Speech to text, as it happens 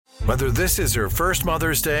Whether this is her first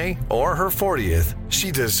Mother's Day or her 40th, she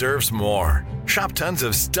deserves more. Shop tons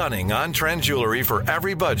of stunning on-trend jewelry for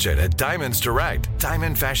every budget at Diamonds Direct.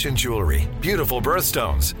 Diamond fashion jewelry, beautiful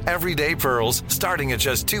birthstones, everyday pearls starting at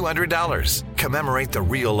just $200. Commemorate the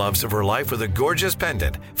real loves of her life with a gorgeous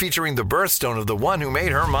pendant featuring the birthstone of the one who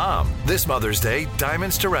made her mom. This Mother's Day,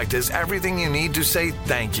 Diamonds Direct is everything you need to say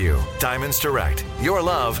thank you. Diamonds Direct. Your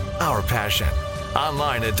love, our passion.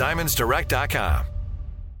 Online at diamondsdirect.com.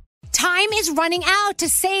 Time is running out to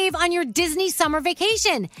save on your Disney summer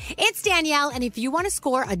vacation. It's Danielle, and if you want to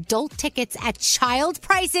score adult tickets at child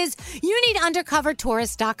prices, you need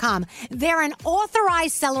UndercoverTourist.com. They're an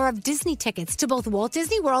authorized seller of Disney tickets to both Walt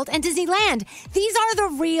Disney World and Disneyland. These are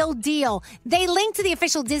the real deal. They link to the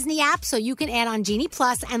official Disney app so you can add on Genie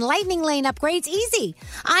Plus and Lightning Lane upgrades easy.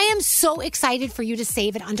 I am so excited for you to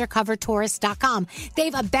save at UndercoverTourist.com.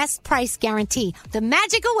 They've a best price guarantee. The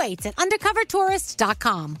magic awaits at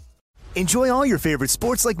UndercoverTourist.com. Enjoy all your favorite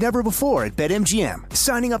sports like never before at BetMGM.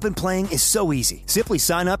 Signing up and playing is so easy. Simply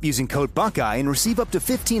sign up using code Buckeye and receive up to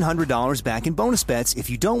 $1,500 back in bonus bets if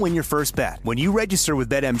you don't win your first bet. When you register with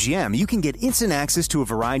BetMGM, you can get instant access to a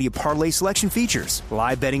variety of parlay selection features,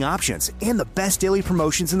 live betting options, and the best daily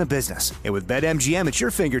promotions in the business. And with BetMGM at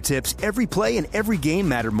your fingertips, every play and every game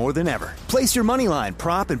matter more than ever. Place your moneyline,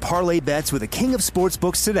 prop, and parlay bets with the king of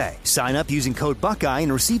sportsbooks today. Sign up using code Buckeye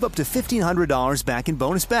and receive up to $1,500 back in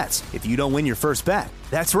bonus bets if you don't win your first bet.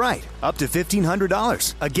 That's right, up to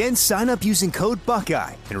 $1,500. Again, sign up using code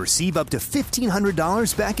Buckeye and receive up to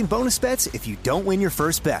 $1,500 back in bonus bets if you don't win your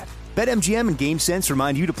first bet. BetMGM and GameSense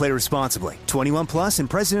remind you to play responsibly. 21 plus and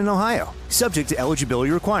present in Ohio. Subject to eligibility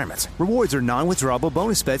requirements. Rewards are non-withdrawable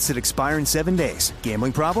bonus bets that expire in 7 days.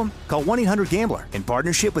 Gambling problem? Call 1-800-GAMBLER in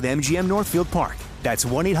partnership with MGM Northfield Park. That's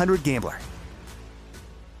 1-800-GAMBLER.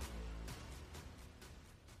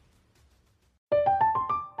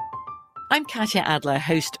 I'm Katya Adler,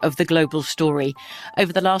 host of The Global Story.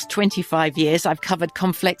 Over the last 25 years, I've covered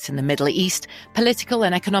conflicts in the Middle East, political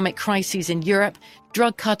and economic crises in Europe,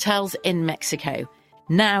 drug cartels in Mexico.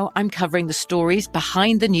 Now I'm covering the stories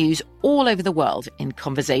behind the news all over the world in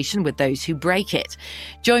conversation with those who break it.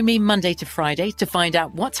 Join me Monday to Friday to find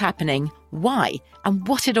out what's happening, why, and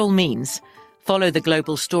what it all means. Follow The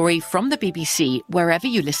Global Story from the BBC wherever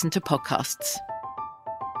you listen to podcasts.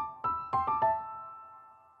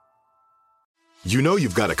 You know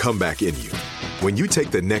you've got a comeback in you. When you take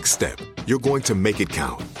the next step, you're going to make it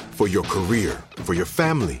count. For your career, for your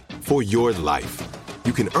family, for your life.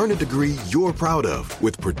 You can earn a degree you're proud of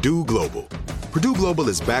with Purdue Global. Purdue Global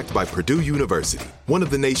is backed by Purdue University, one of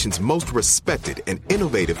the nation's most respected and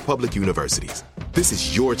innovative public universities. This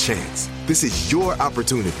is your chance. This is your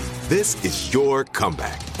opportunity. This is your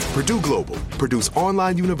comeback. Purdue Global, Purdue's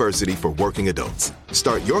online university for working adults.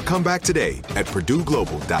 Start your comeback today at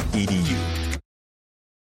purdueglobal.edu.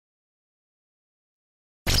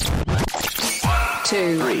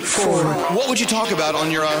 2, 3, 4. What would you talk about on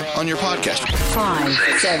your podcast?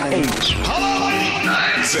 5, 7, 8. Hello,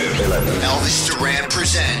 9, 7, 11. Elvis Duran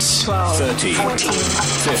presents 12, 13, 14,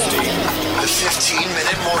 15. The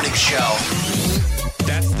 15-minute morning show.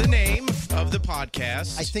 That's the name of the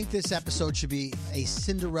podcast. I think this episode should be a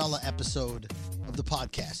Cinderella episode of the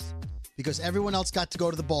podcast because everyone else got to go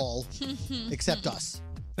to the ball except us.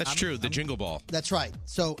 That's true, the Jingle Ball. That's right.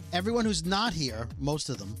 So everyone who's not here, most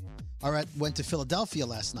of them, went to Philadelphia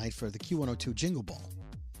last night for the Q102 Jingle Ball,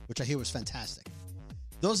 which I hear was fantastic.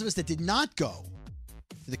 Those of us that did not go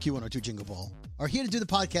to the Q102 Jingle Ball are here to do the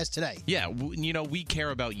podcast today. Yeah, we care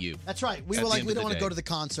about you. That's right. We were like, we don't want to go to the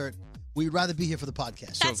concert. We'd rather be here for the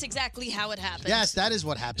podcast. That's exactly how it happened. Yes, that is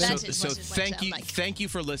what happened. So thank you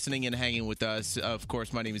for listening and hanging with us. Of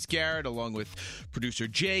course, my name is Garrett, along with producer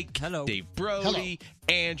Jake, hello, Dave Brody, hello,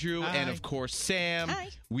 Andrew, hi, and of course Sam. Hi.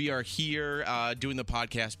 We are here doing the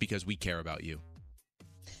podcast because we care about you.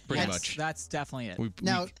 Pretty much. That's definitely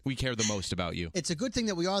it. We care the most about you. It's a good thing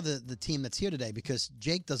that we are the team that's here today because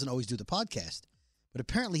Jake doesn't always do the podcast. But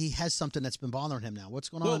apparently he has something that's been bothering him now. What's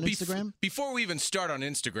going on Instagram? Before we even start on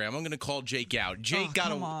Instagram, I'm going to call Jake out. Jake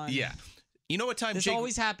got come on. Yeah. You know what time this Jake...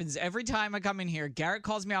 always happens. Every time I come in here, Garrett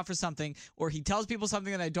calls me out for something, or he tells people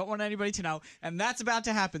something that I don't want anybody to know, and that's about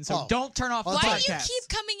to happen. So don't turn off the podcast. Why do you keep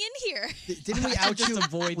coming in here? Didn't we out you?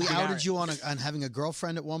 We outed Garrett. you on having a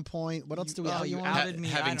girlfriend at one point. What else did we out you on? Outed me.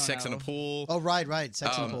 Having sex in a pool. Oh, right.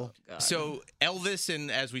 Sex in a pool. God. So Elvis,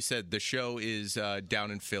 and as we said, the show is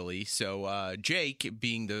down in Philly. So Jake,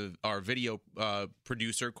 being our video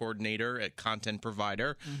producer, coordinator, at content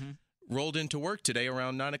provider, rolled into work today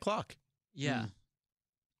around 9 o'clock. Yeah.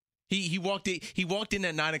 He walked in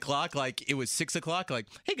at 9 o'clock like it was 6 o'clock. Like,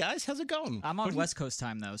 hey guys, how's it going? I'm on West Coast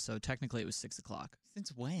time though, so technically it was 6 o'clock.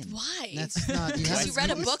 Since when? Why? That's not. Because you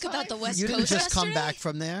read a book about the West You Coast didn't just come yesterday? back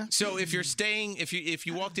from there. So if you're staying, if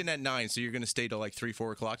you walked in at 9, so you're going to stay till like 3,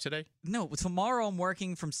 4 o'clock today? No, tomorrow I'm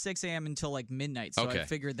working from 6 a.m. until like midnight, so I Okay.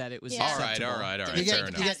 figred that it was Yeah. All right. You Fair get,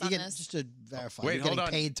 enough. you get on this. just to verify. Wait, you're hold getting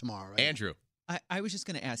on. paid tomorrow, right? Andrew. I was just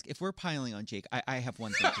going to ask, if we're piling on Jake, I have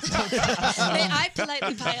one thing to say. May I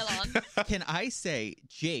politely pile on? Can I say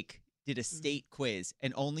Jake did a state quiz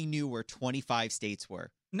and only knew where 25 states were?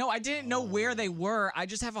 No, I didn't know where they were. I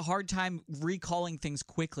just have a hard time recalling things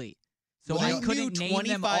quickly. So Well, I you couldn't knew name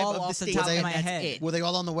them 25 all of the off the states, top of and my that's head. it. Were they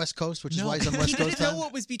all on the West Coast, which is why he's on he West Coast didn't know time?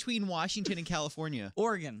 what was between Washington and California.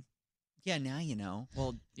 Oregon. Yeah, now you know.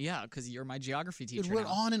 Well, yeah, because you're my geography teacher. Dude, we're now.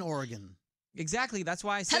 on in Oregon. Exactly. That's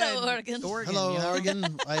why I said Hello, Oregon. Hello, yeah.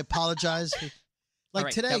 Oregon. I apologize. All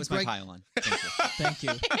right, today, that was Greg, my pile-on. Thank you. Thank you.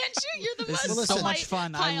 Andrew, you're the This most is so listen. much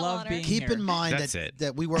fun. I love being keep here. in mind That's it.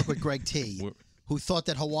 that we work with Greg T, who thought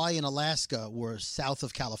that Hawaii and Alaska were south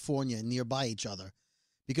of California and nearby each other.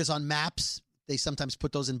 Because on maps, they sometimes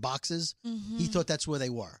put those in boxes. He thought that's where they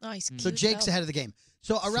were. Oh, he's cute, So Jake's though. ahead of the game.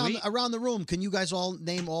 So Sweet. around the room, can you guys all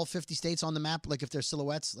name all 50 states on the map, like if they're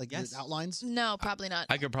silhouettes, like Yes. the outlines? No, probably not.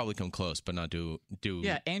 I could probably come close, but not do.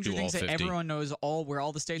 Yeah, Andrew do thinks all that 50. everyone knows where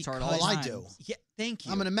all the states are at all Well, I times. do. Yeah, thank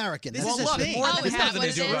you. I'm an American. This That's is the a thing. thing. More Oh, than is that half of what the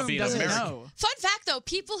it is? room Being doesn't American. know. Fun fact, though,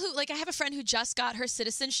 people who I have a friend who just got her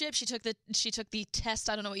citizenship. She took the test.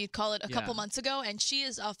 I don't know what you'd call it, a couple months ago, and she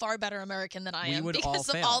is a far better American than I We am would all because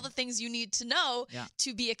of fail. all the things you need to know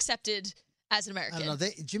to be accepted as an American. I don't know.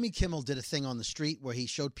 Jimmy Kimmel did a thing on the street where he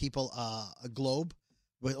showed people a globe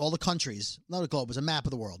with all the countries. Not a globe, it was a map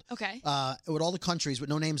of the world. Okay. With all the countries with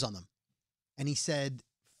no names on them. And he said,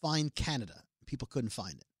 find Canada. People couldn't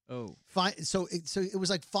find it. Oh. So it was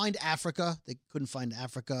like find Africa. They couldn't find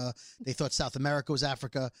Africa. They thought South America was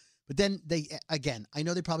Africa. But then I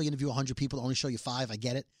know they probably interview 100 people, only show you 5. I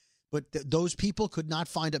get it. But those people could not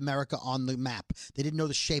find America on the map. They didn't know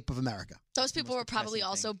the shape of America. Those people were probably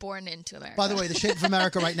also born into America. By the way, the shape of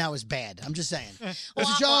America right now is bad. I'm just saying. It's a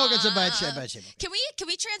Wah, joke. It's a wah. bad shape. Can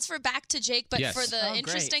we transfer back to Jake, but Yes. for the Oh, great.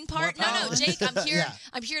 interesting More part? No, power. Jake, I'm here. Yeah.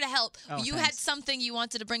 I'm here to help. Oh, you had thanks. something you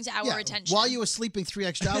wanted to bring to our attention. While you were sleeping 3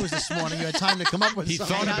 extra hours this morning, you had time to come up with He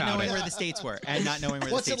something. thought not about knowing it. where the states were and not knowing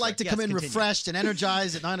where What's the it states like to were. come Yes, in continue. refreshed and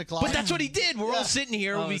energized at 9 o'clock? But that's what he did. We're all sitting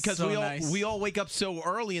here Oh, because so we all nice. we all wake up so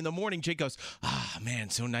early in the morning. Jake goes, man,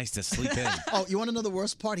 so nice to sleep in. Oh, you want to know the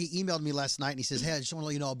worst part? He emailed me last night and he says, "Hey, I just want to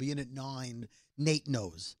let you know I'll be in at 9. Nate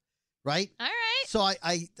knows, right?" All right. So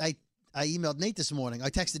I emailed Nate this morning.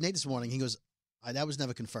 I texted Nate this morning. He goes, that was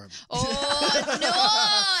never confirmed. Oh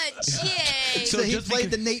no, Jake! So he just played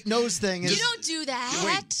because- the Nate knows thing. You and- don't do that.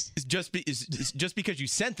 Wait, just because you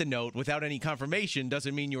sent the note without any confirmation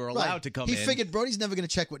doesn't mean you were allowed Right. to come He in. figured Brody's never going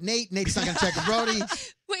to check with Nate. Nate's not going to check with Brody.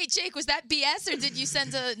 Wait, Jake, was that BS or did you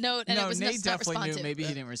send a note and No, it was Nate not definitely respond knew. to? Maybe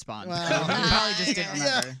he didn't respond. Well, he probably just didn't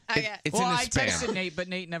yeah. remember. Okay. It's Well, in I his spam. texted Nate, but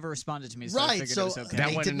Nate never responded to me, so I Right, figured so it was okay. That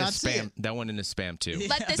Nate went did in not his see spam. it. That went in his spam too.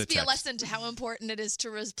 Let this The be a text. lesson to how important it is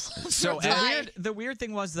to So, reply. The weird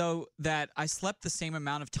thing was, though, that I slept the same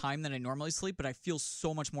amount of time that I normally sleep, but I feel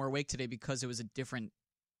so much more awake today because it was a different.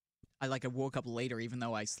 I woke up later, even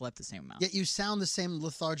though I slept the same amount. Yet you sound the same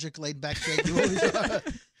lethargic, laid back Jake you always are.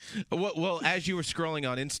 Well, as you were scrolling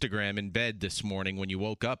on Instagram in bed this morning when you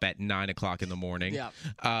woke up at 9 o'clock in the morning,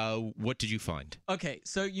 what did you find? Okay,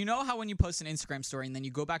 so you know how when you post an Instagram story and then you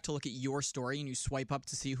go back to look at your story and you swipe up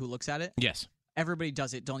to see who looks at it? Yes. Everybody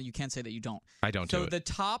does it. You can't say that you don't. I don't do So it. the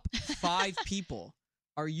top 5 people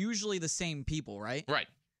are usually the same people, right? Right.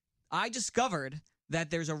 I discovered that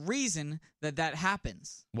there's a reason that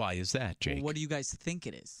happens. Why is that, Jake? Well, what do you guys think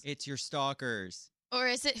it is? It's your stalkers. Or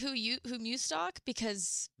is it whom you stalk?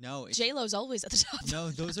 Because No, it's, J-Lo's always at the top. no,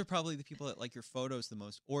 those are probably the people that like your photos the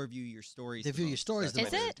most or view your stories. They the view your most. stories That's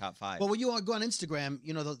the why most. they're top 5. Well, when you go on Instagram,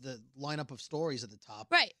 you know the lineup of stories at the top.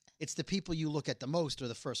 Right. It's the people you look at the most or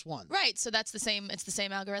the first one. Right. So that's the same. It's the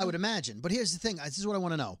same algorithm. I would imagine. But here's the thing. This is what I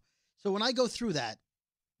want to know. So when I go through that,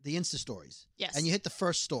 the Insta stories. Yes. And you hit the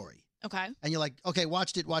first story. Okay. And you're like, okay,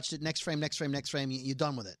 watched it, next frame, you're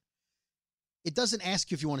done with it. It doesn't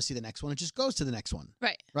ask you if you want to see the next one. It just goes to the next one.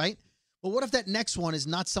 Right. Right? Well, what if that next one is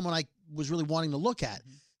not someone I was really wanting to look at?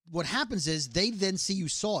 Mm-hmm. What happens is they then see you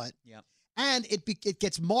saw it, Yep. and it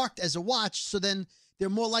gets marked as a watch, so then they're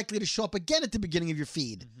more likely to show up again at the beginning of your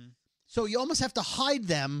feed. Mm-hmm. So you almost have to hide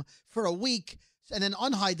them for a week and then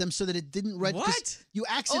unhide them so that it didn't read. 'cause What? You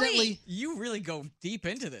accidentally... Oi. You really go deep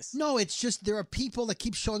into this. No, it's just there are people that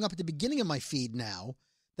keep showing up at the beginning of my feed now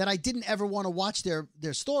that I didn't ever want to watch their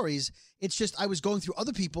stories. It's just I was going through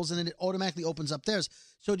other people's, and then it automatically opens up theirs.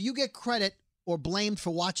 So do you get credit or blamed for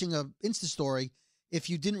watching a Insta story if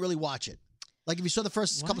you didn't really watch it? Like if you saw the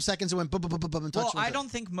first couple seconds and went boom, boom, boom, boom, boom, and touched. Well, I don't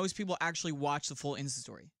think most people actually watch the full Insta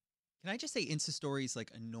story. Can I just say Insta stories like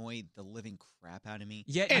annoy the living crap out of me?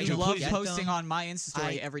 Yeah, Andrew, I love please. posting on my Insta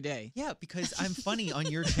story every day. Yeah, because I'm funny on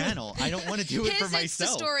your channel. I don't want to do it for myself. His Insta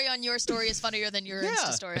story on your story is funnier than your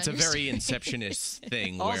Insta story It's on a your very story. Inceptionist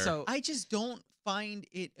thing. Also, I just don't find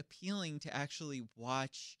it appealing to actually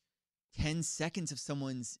watch 10 seconds of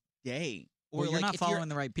someone's day. Or Well, you're like not if you're- following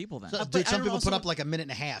the right people then. So, but dude, I some don't people put also- up like a minute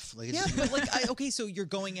and a half. Like, Yeah, but like, okay, so you're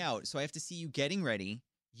going out, so I have to see you getting ready,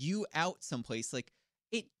 you out someplace. Like,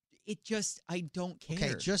 it just, I don't care.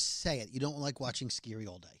 okay, just say it. You don't like watching Scary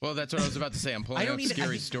all day. Well, that's what I was about to say. I'm pulling I don't out even- Scary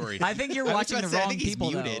I think- Story. I think you're I was watching about the to say, I wrong think he's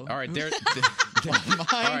people, muted. though. All right,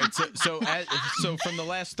 all right. So from the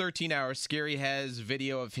last 13 hours, Scary has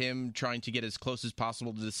video of him trying to get as close as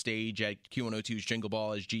possible to the stage at Q102's Jingle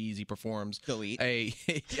Ball as G-Eazy performs. Delete. A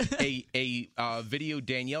video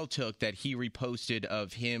Danielle took that he reposted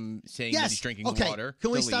of him saying that he's drinking okay. water.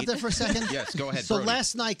 Can we Delete. stop there for a second? Yes, go ahead. So Brody.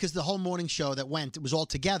 last night, because the whole morning show that went, it was all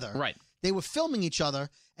together. Right. They were filming each other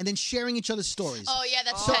and then sharing each other's stories. Oh yeah,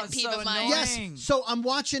 that's Oh, a pet it's peeve so of mine. annoying. Yes. So I'm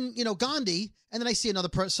watching, Gandhi, and then I see another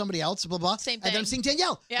person, somebody else, blah, blah. Same And then I'm thing. seeing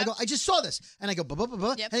Danielle. I Yep. go, I just saw this. And I go, blah, blah, blah,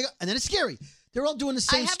 blah. Yep. And then it's Scary. They're all doing the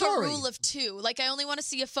I same have story. a rule of 2. Like I only want to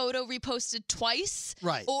see a photo reposted twice,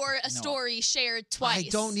 Right. or a story shared twice. I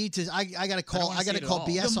don't need to. I got to call. wanna I got see to it call at all.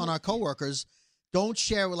 BS on our coworkers. Don't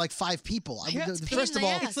share with like 5 people. Yeah, it's a pain First in of the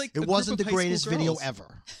all, ass. It's like a it group wasn't the of high school greatest video girls.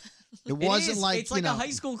 ever. It wasn't like it's like you know. a high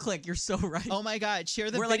school clique. You're so right. Oh my God, share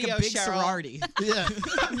the We're like video, a big Cheryl. sorority. Yeah.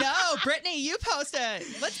 No, Brittany, you post it.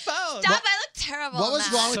 Let's post. Stop! I look terrible. What was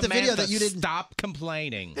now. wrong with the video that you didn't? Stop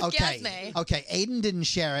complaining. Okay. Scares me. Okay. Aiden didn't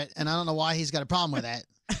share it, and I don't know why he's got a problem with that.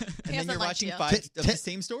 And then hasn't you're liked watching you. 5 of the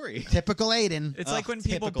same story. Typical Aiden. It's like when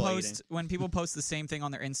people typical post the same thing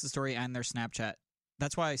on their Insta story and their Snapchat.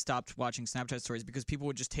 That's why I stopped watching Snapchat stories, because people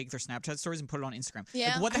would just take their Snapchat stories and put it on Instagram.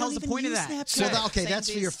 Yeah. Like, what the I hell's don't the even point of use that? Snapchat. So Same that's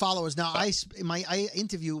for days. your followers. Now I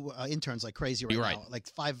interview interns like crazy right You're now, right. like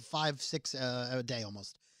five, 6 a day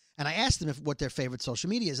almost. And I asked them what their favorite social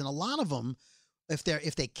media is, and a lot of them, if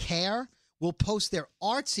they care, will post their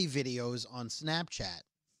artsy videos on Snapchat,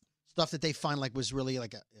 stuff that they find like was really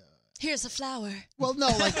like a. Here's a flower. Well, no,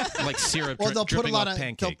 Like syrup or they'll put a dripping lot off of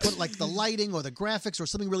pancakes. they'll put like the lighting or the graphics or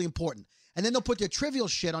something really important, and then they'll put their trivial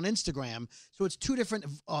shit on Instagram. So it's 2 different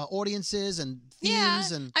audiences and themes.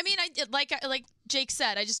 Yeah. And I mean, like Jake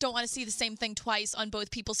said, I just don't want to see the same thing twice on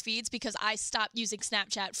both people's feeds because I stopped using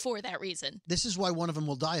Snapchat for that reason. this is why one of them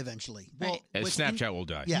will die eventually. Well, As what's Snapchat will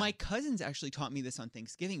die. Yeah. My cousins actually taught me this on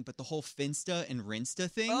Thanksgiving, but the whole Finsta and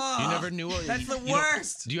Rinsta thing. You never knew it. That's the you don't-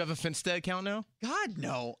 worst. Do you have a Finsta account now? God,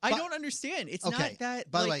 no. I But- don't understand. It's Okay. not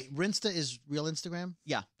that. By the like- way, Rinsta is real Instagram.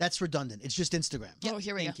 Yeah. It's redundant. It's just Instagram. Oh,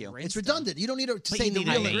 here we Thank go. you. It's redundant. You don't need to But say you the need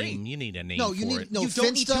a real name. You need a name No, you for need it. no. You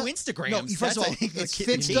don't need Finsta, 2 Instagrams. No, first of all, That's a- it's you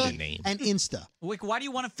need a Finsta name. and Insta. Like, why do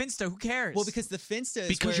you want a Finsta? Who cares? Well, because the Finsta is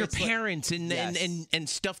Because where your it's like- parents and, Yes. and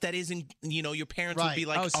stuff that isn't, your parents would be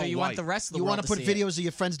Right. like, oh, so you want why? the rest of the You world want to put see videos of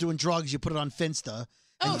your friends doing drugs. You put it on Finsta.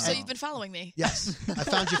 Oh, And- so you've been following me. Yes, I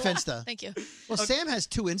found your Finsta. Thank you. Well, Sam has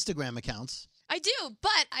 2 Instagram accounts. I do,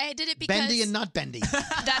 but I did it because Bendy and not bendy.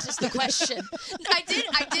 that is the question. I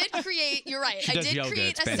did create. You're right. She I does did yoga, create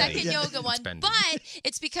it's a bendy. second Yeah, yoga it's one, bendy. but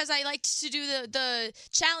it's because I liked to do the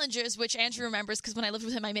challenges, which Andrew remembers because when I lived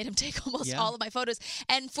with him, I made him take almost Yeah. all of my photos.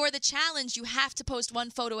 And for the challenge, you have to post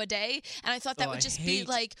 1 photo a day, and I thought that Oh, would I just be hate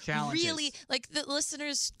like challenges. really like the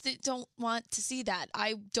listeners don't want to see that.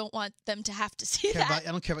 I don't want them to have to see Care that. about-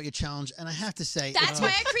 I don't care about your challenge, and I have to say That's why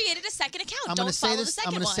I created a second account. I'm Don't gonna say follow this. the second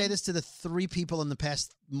I'm going to one. say this to the 3 people in the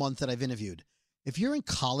past month that I've interviewed. If you're in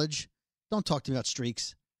college, don't talk to me about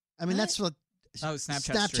streaks. I mean, What? that's what Oh,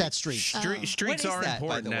 Snapchat Snapchat streaks. streaks. Oh. Streaks What is are that, by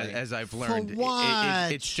important, the way? as I've For learned.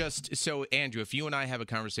 what? It's just so, Andrew. If you and I have a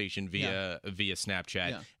conversation via Snapchat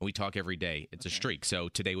Yeah. and we talk every day, it's a streak. So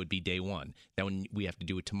today would be day 1. Then we have to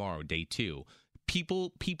do it tomorrow, day 2.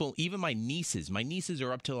 People, even my nieces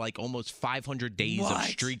are up to like almost 500 days of What?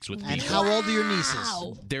 streaks with And people. how old are your nieces?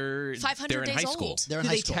 Wow. They're 500 in days high school. old. They're in Do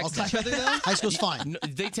high they school. text Okay. each other, though? High school's fine. No,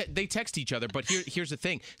 they text each other, but here's the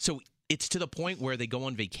thing. So it's to the point where they go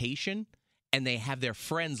on vacation and they have their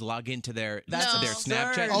friends log into their That's their absurd.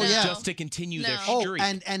 Snapchat Oh, yeah. just to continue their Oh, streak.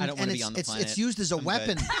 and it's used as a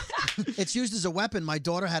weapon. It's used as a weapon. My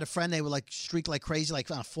daughter had a friend. They would like streak like crazy, like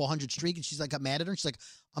on a 400 streak, and she's like got mad at her. And she's like,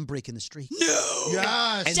 "I'm breaking the streak." No.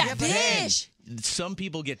 Yes. And then some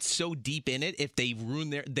people get so deep in it, if they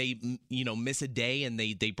miss a day and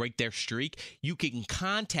they break their streak, you can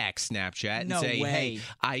contact Snapchat and No say, way. "Hey,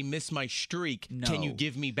 I missed my streak. Can you No.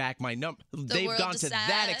 give me back my number?" They've world gone is to sad.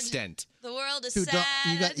 that extent. The world is Dude, sad.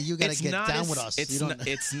 you got to It's get not down as- with us. It's You don't- not,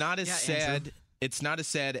 it's not as Yeah, sad. Andrew. It's not as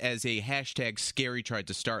sad as a hashtag Scary tried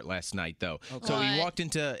to start last night, though. Okay. So he What? walked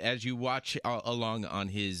into, as you watch along on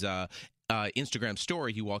his Instagram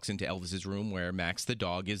story, he walks into Elvis's room where Max the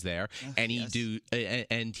dog is there, and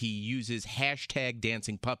he uses hashtag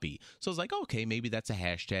dancing puppy. So I was like, okay, maybe that's a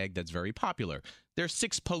hashtag that's very popular. There's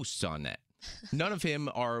 6 posts on that. None of him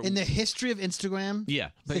are in the history of Instagram. Yeah,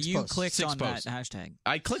 But 6 you posts. clicked 6 on posts. that hashtag.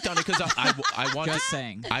 I clicked on it because I wanted. Just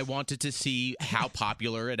saying. I wanted to see how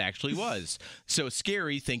popular it actually was. So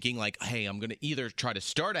Scary, thinking like, "Hey, I'm going to either try to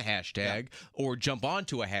start a hashtag or jump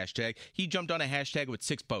onto a hashtag." He jumped on a hashtag with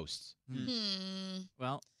 6 posts.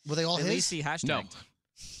 Well, were they all at his? least he hashtagged. No,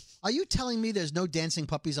 Are you telling me there's no dancing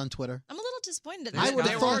puppies on Twitter? I'm a little disappointed in I that. would've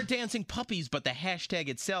there thought- are dancing puppies, but the hashtag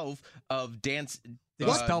itself of dance. Did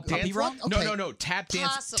you spell puppy dance- wrong? Okay. No. Tap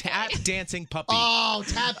dancing puppy. Oh,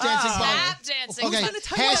 tap dancing puppy. Tap dancing. Okay, Who's gonna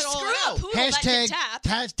type that all out? Poodle that can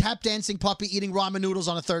hashtag tap dancing puppy eating ramen noodles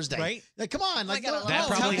on a Thursday. Right? Like, come on, like gotta That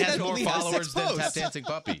love probably How has could that more be? That's followers 6 than Tap posts. Dancing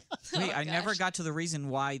Puppy. Wait, I never got to the reason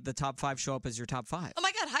why the top 5 show up as your top 5. Oh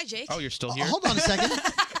my God! Hi, Jake. Oh, you're still here? Hold on a second.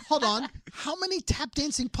 Hold on. How many tap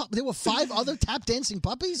dancing puppies? There were 5 other tap dancing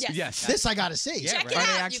puppies? Yes. Yes. This I got to see. Check it Are out.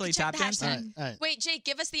 they You actually can check tap the dancing? hashtag. All right. Wait, Jake,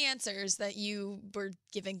 give us the answers that you were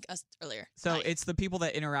giving us earlier. So it's the people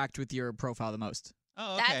that interact with your profile the most.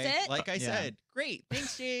 Oh, That's okay. it? Like I Yeah. said. Great.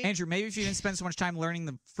 Thanks, Jake. Andrew, maybe if you didn't spend so much time learning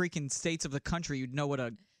the freaking states of the country, you'd know what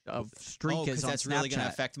a streak Oh, is because on that's Snapchat. really going to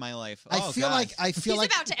affect my life. I Oh, feel gosh. like He's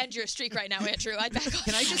about to end your streak right now, Andrew. I'd back off.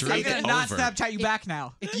 Can I just I'm Streak gonna not over. Snapchat you back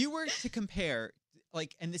now. if you were to compare,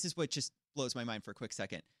 like, and this is what just blows my mind for a quick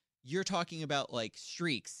second, you're talking about like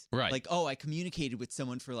streaks, Right. Like, oh, I communicated with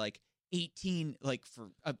someone for like 18, like for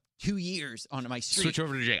 2 years on my streak. Switch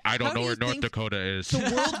over to Jay. I don't How do know you where North think Dakota is.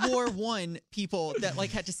 The World War I people that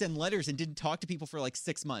like had to send letters and didn't talk to people for like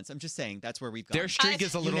 6 months. I'm just saying that's where we've gone. Their streak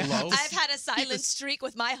is a little low. I've had a silent streak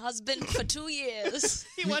with my husband for 2 years.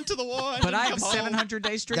 He went to the war. But I have a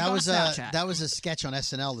 700-day streak that on was Snapchat. that was a sketch on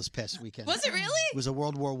SNL this past weekend. Was it really? It was a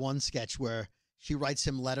World War I sketch where she writes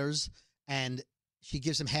him letters and she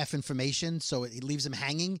gives him half information, so it leaves him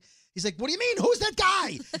hanging. He's like, "What do you mean? Who's that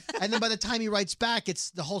guy?" And then by the time he writes back, it's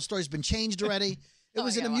the whole story's been changed already. It Oh,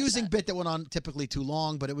 was I an gotta watch amusing that. bit that went on typically too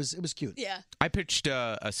long, but it was cute. Yeah. I pitched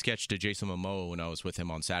a sketch to Jason Momoa when I was with him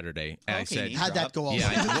on Saturday, and I Okay, said, name How'd that go over?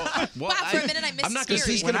 Yeah, Wow, for a minute I missed I'm not Scary.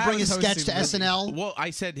 gonna He's say- going to When I bring a was sketch hosting to movies. SNL. Well, I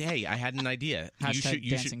said, hey, I had an idea. Hashtag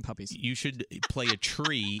dancing puppies. You should play a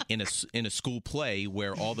tree in a school play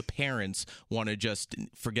where all the parents want to just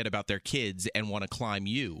forget about their kids and want to climb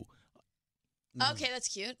you. Okay, that's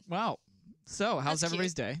cute. Wow. So, how's That's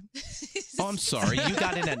everybody's day? Oh, I'm sorry. You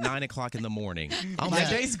got in at 9 o'clock in the morning. My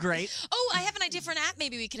day's great. Oh, I have an idea for an app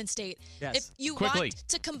maybe we can instate. Yes. If you Quickly. want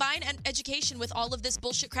to combine education with all of this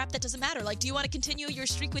bullshit crap that doesn't matter, like, do you want to continue your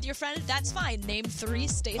streak with your friend? That's fine. Name 3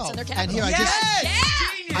 states Oh, and their and capital. here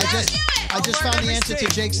I just I just found the answer to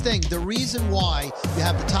Jake's thing. The reason why you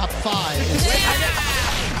have the top 5 is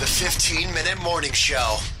The 15-minute morning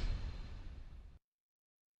show.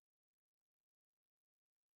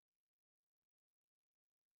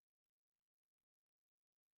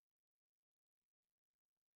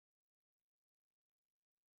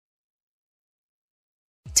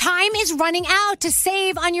 Time is running out to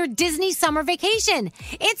save on your Disney summer vacation.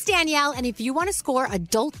 It's Danielle, and if you want to score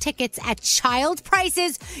adult tickets at child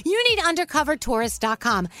prices, you need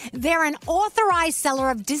UndercoverTourist.com. They're an authorized seller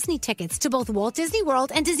of Disney tickets to both Walt Disney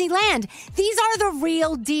World and Disneyland. These are the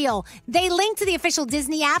real deal. They link to the official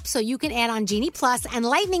Disney app so you can add on Genie Plus and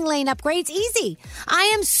Lightning Lane upgrades easy. I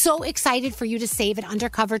am so excited for you to save at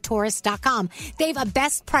UndercoverTourist.com. They've a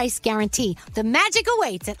best price guarantee. The magic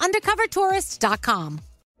awaits at UndercoverTourist.com.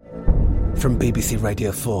 From BBC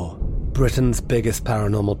Radio 4, Britain's biggest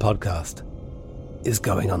paranormal podcast is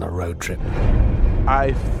going on a road trip.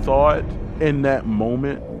 I thought in that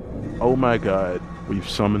moment, oh my God, we've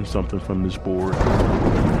summoned something from this board.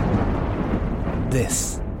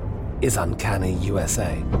 This is Uncanny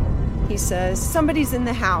USA. He says, somebody's in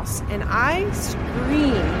the house, and I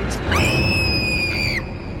screamed.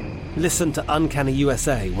 Listen to Uncanny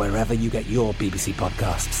USA wherever you get your BBC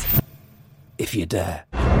podcasts, if you dare.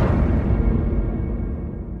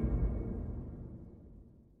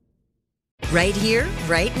 Right here,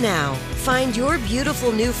 right now. Find your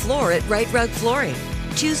beautiful new floor at Right Rug Flooring.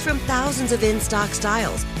 Choose from thousands of in-stock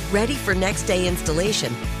styles, ready for next day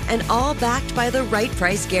installation, and all backed by the right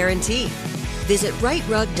price guarantee. Visit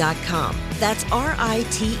rightrug.com. That's RITERUG.com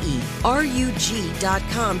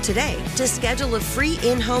today to schedule a free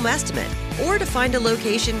in-home estimate or to find a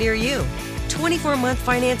location near you. 24-month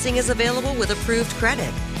financing is available with approved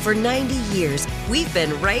credit. For 90 years, we've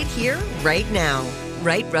been right here, right now.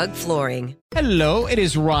 Right Rug Flooring. Hello, it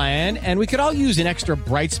is Ryan, and we could all use an extra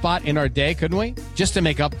bright spot in our day, couldn't we? Just to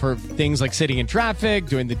make up for things like sitting in traffic,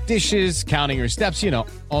 doing the dishes, counting your steps,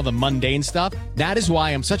 all the mundane stuff. That is why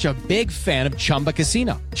I'm such a big fan of Chumba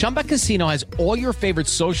Casino. Chumba Casino has all your favorite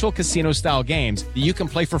social casino-style games that you can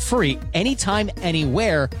play for free anytime,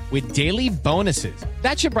 anywhere with daily bonuses.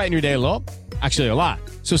 That should brighten your day a little. Actually, a lot.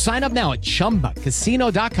 So sign up now at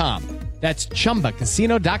ChumbaCasino.com. That's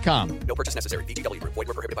ChumbaCasino.com. No purchase necessary. VGW Group. Void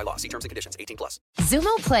where prohibited by law. See terms and conditions. 18+.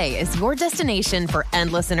 Xumo Play is your destination for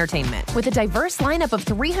endless entertainment. With a diverse lineup of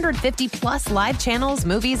 350+ live channels,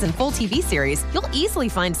 movies, and full TV series, you'll easily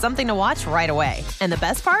find something to watch right away. And the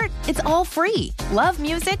best part? It's all free. Love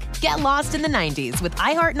music? Get lost in the 90s with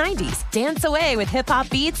iHeart 90s. Dance away with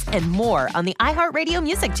hip-hop beats and more on the iHeartRadio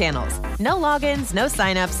music channels. No logins, no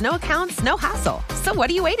signups, no accounts, no hassle. So what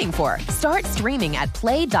are you waiting for? Start streaming at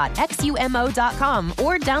play.xumo.com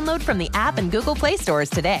or download from the app and Google Play stores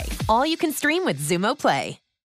today. All you can stream with Xumo Play.